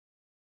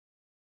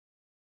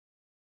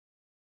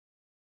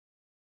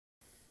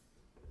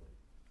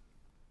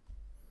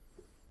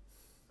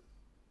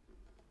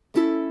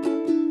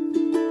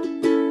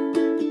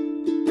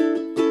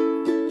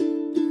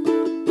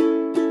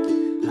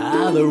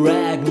The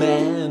rag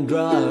man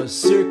draws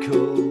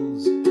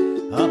circles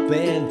up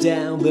and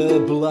down the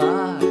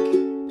block.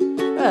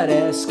 I'd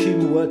ask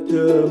him what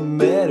the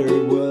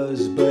matter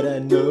was, but I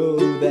know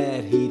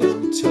that he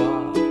don't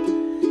talk.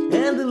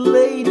 And the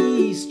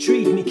ladies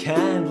treat me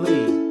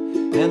kindly,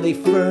 and they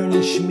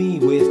furnish me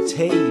with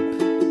tape.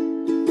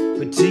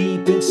 But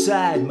deep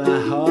inside my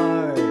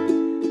heart,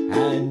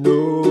 I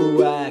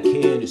know I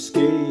can't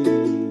escape.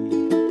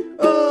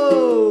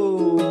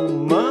 Oh,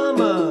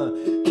 mama,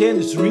 can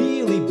this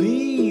really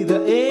be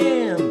the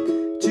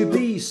end? To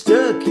be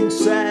stuck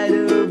inside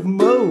of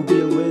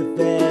Mobile with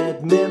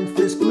that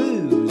Memphis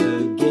blues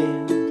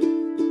again.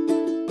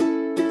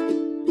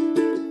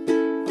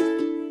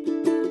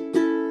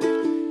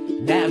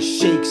 Now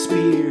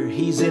Shakespeare,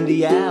 he's in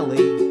the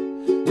alley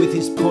with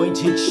his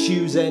pointed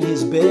shoes and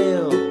his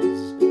bells,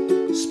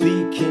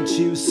 speaking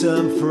to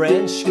some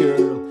French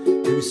girl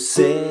who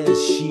says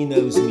she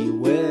knows me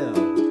well.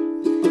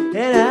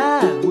 And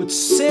I would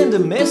send a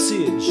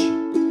message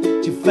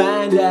to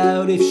find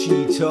out if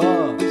she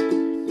talked,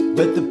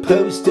 but the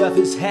post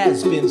office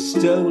has been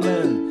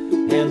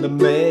stolen and the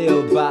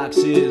mailbox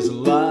is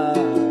locked.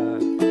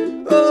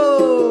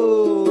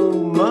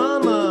 Oh,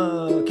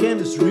 mama, can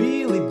this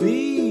really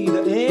be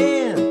the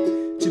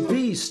end? To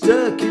be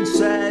stuck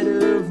inside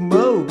of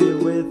Mobile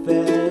with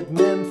that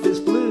Memphis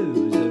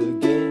blues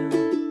again.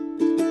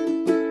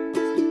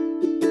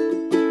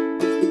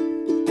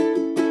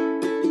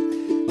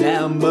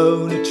 Now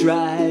Mona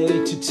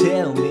tried to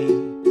tell me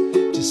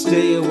to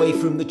stay away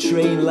from the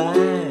train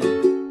line.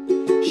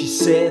 She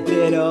said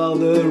that all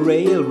the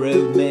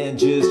railroad men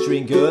just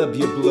drink up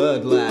your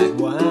blood like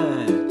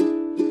wine.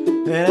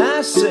 And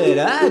I said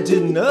I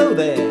didn't know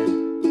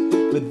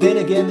that, but then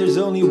again there's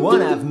only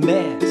one I've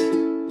met,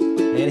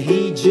 and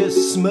he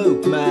just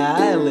smoked my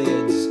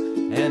eyelids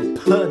and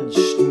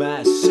punched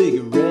my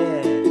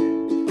cigarette.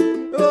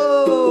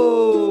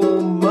 Oh,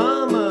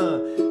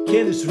 mama,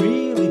 can this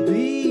really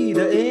be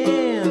the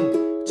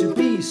end? To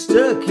be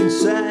stuck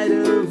inside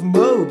of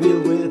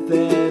Mobile with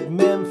that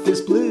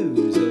Memphis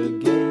blues again.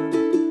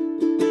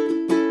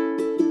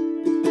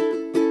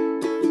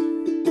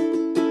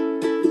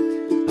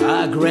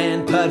 Our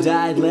grandpa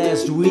died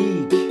last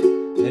week,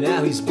 and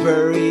now he's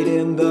buried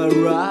in the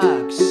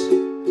rocks.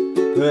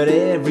 But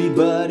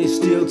everybody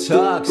still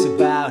talks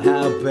about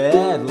how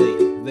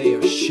badly they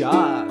are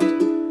shot.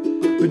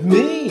 But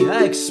me,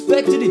 I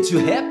expected it to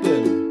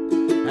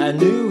happen. I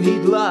knew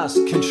he'd lost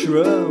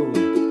control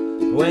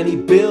when he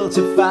built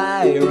a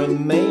fire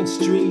on Main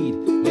Street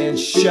and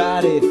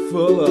shot it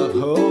full of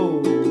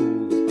holes.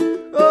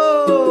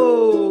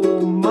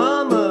 Oh,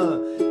 mama,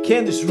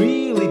 can this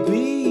really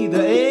be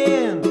the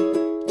end?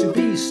 To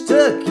be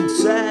stuck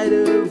inside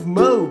of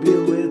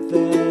Mobile with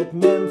that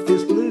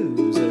Memphis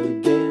blues again.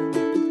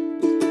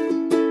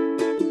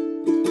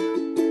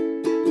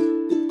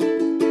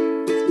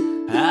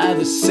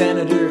 The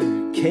senator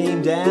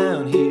came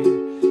down here,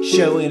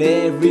 showing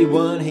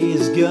everyone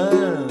his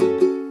gun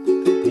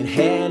and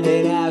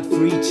handing out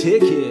free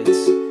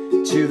tickets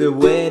to the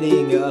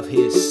wedding of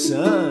his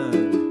son.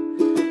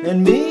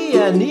 And me,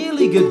 I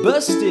nearly got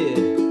busted,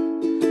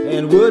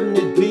 and wouldn't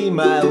it be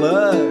my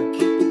luck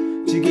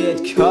to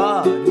get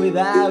caught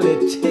without a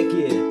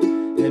ticket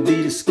and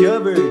be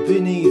discovered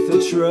beneath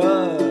a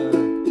truck?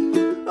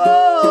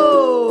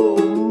 Oh,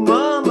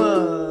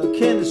 mama,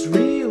 can this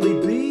really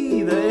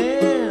be the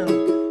end?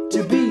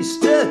 To be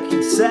stuck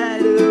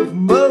inside of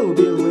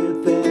Mobile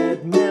with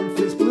that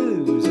Memphis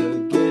blues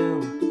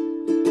again.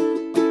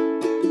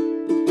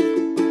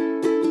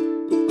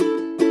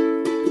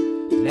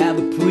 Now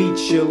the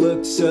preacher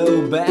looked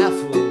so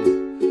baffled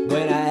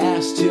when I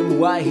asked him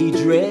why he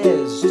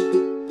dressed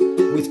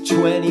with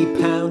 20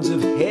 pounds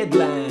of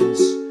headlines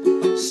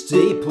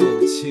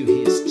stapled to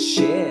his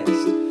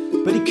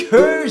chest. But he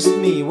cursed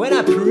me when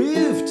I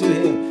proved to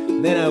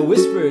him. Then I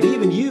whispered,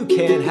 even you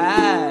can't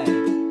hide.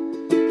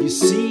 You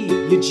see,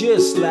 you're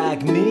just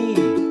like me.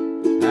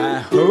 I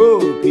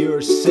hope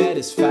you're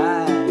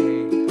satisfied.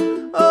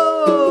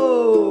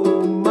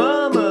 Oh,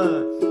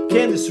 mama,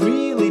 can this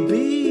really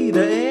be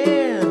the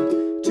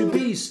end? To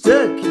be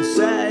stuck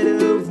inside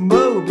of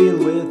Mobile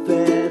with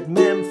that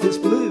Memphis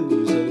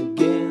blues again.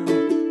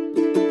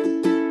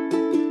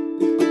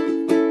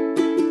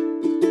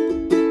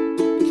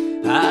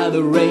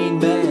 The Rain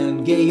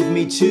Man gave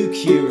me 2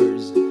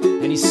 cures,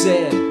 and he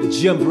said,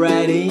 jump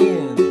right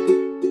in.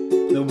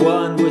 The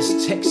one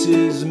was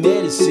Texas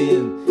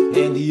medicine,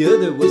 and the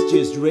other was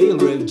just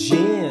railroad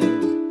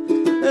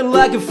gin. And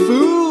like a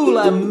fool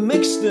I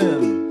mixed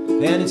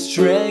them, and it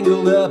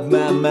strangled up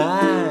my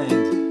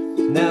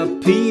mind. Now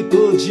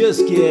people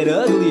just get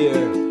uglier,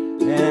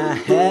 and I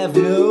have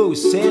no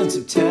sense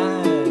of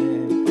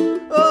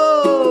time.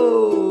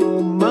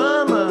 Oh,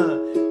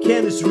 mama,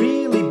 can this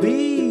really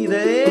be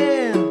the end?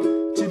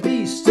 To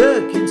be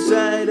stuck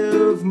inside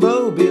of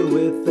Mobile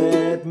with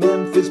that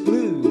Memphis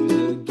blues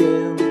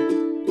again.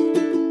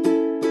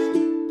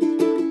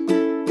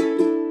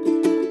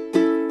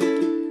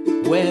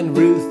 When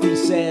Ruthie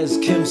says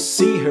come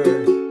see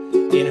her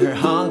in her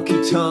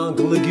honky-tonk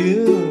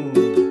lagoon,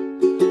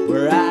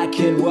 where I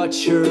can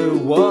watch her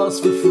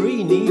waltz for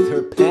free 'neath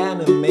her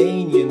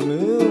Panamanian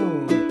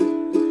moon.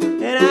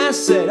 And I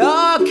said,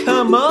 oh,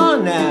 come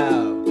on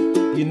now,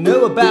 you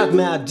know about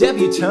my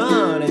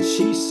debutante. And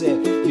she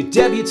said, your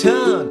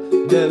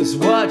debutante knows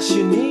what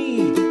you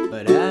need,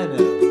 but I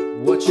know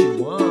what you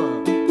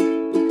want.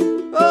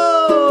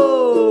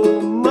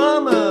 Oh,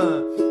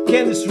 mama,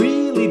 can this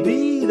really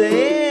be the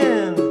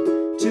end?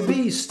 To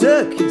be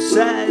stuck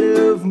inside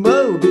of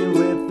Mobile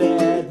with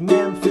that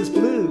Memphis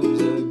blues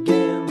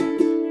again.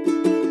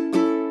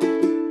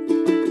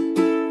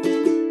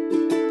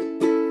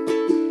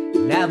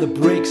 Now the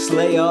bricks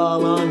lay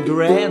all on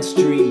Grand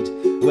Street,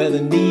 where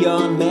the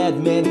neon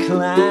madmen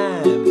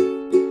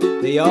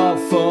climb. They all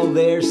fall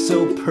there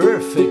so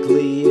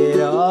perfectly, it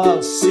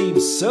all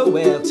seems so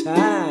well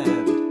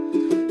timed.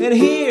 And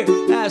here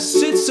I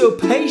sit so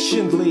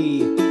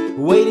patiently,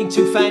 waiting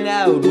to find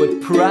out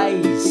what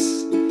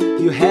price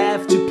you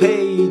have to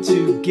pay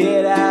to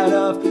get out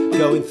of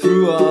going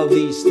through all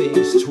these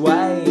things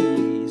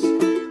twice.